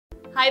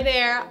Hi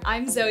there,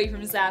 I'm Zoe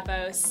from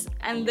Zappos,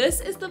 and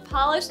this is the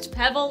polished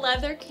Pebble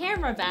leather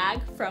camera bag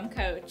from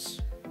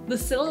COACH. The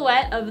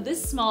silhouette of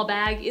this small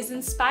bag is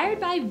inspired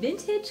by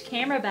vintage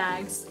camera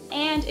bags,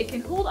 and it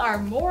can hold our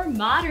more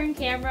modern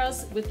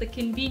cameras with the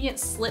convenient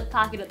slip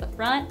pocket at the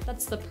front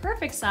that's the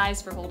perfect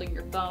size for holding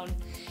your phone.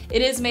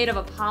 It is made of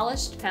a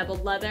polished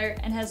pebbled leather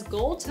and has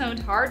gold-toned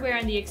hardware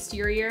on the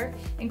exterior,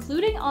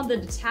 including on the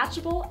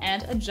detachable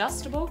and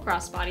adjustable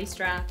crossbody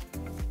strap.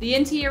 The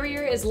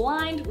interior is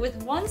lined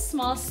with one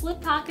small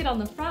slip pocket on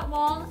the front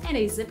wall and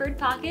a zippered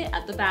pocket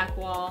at the back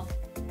wall.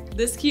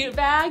 This cute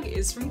bag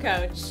is from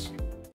COACH.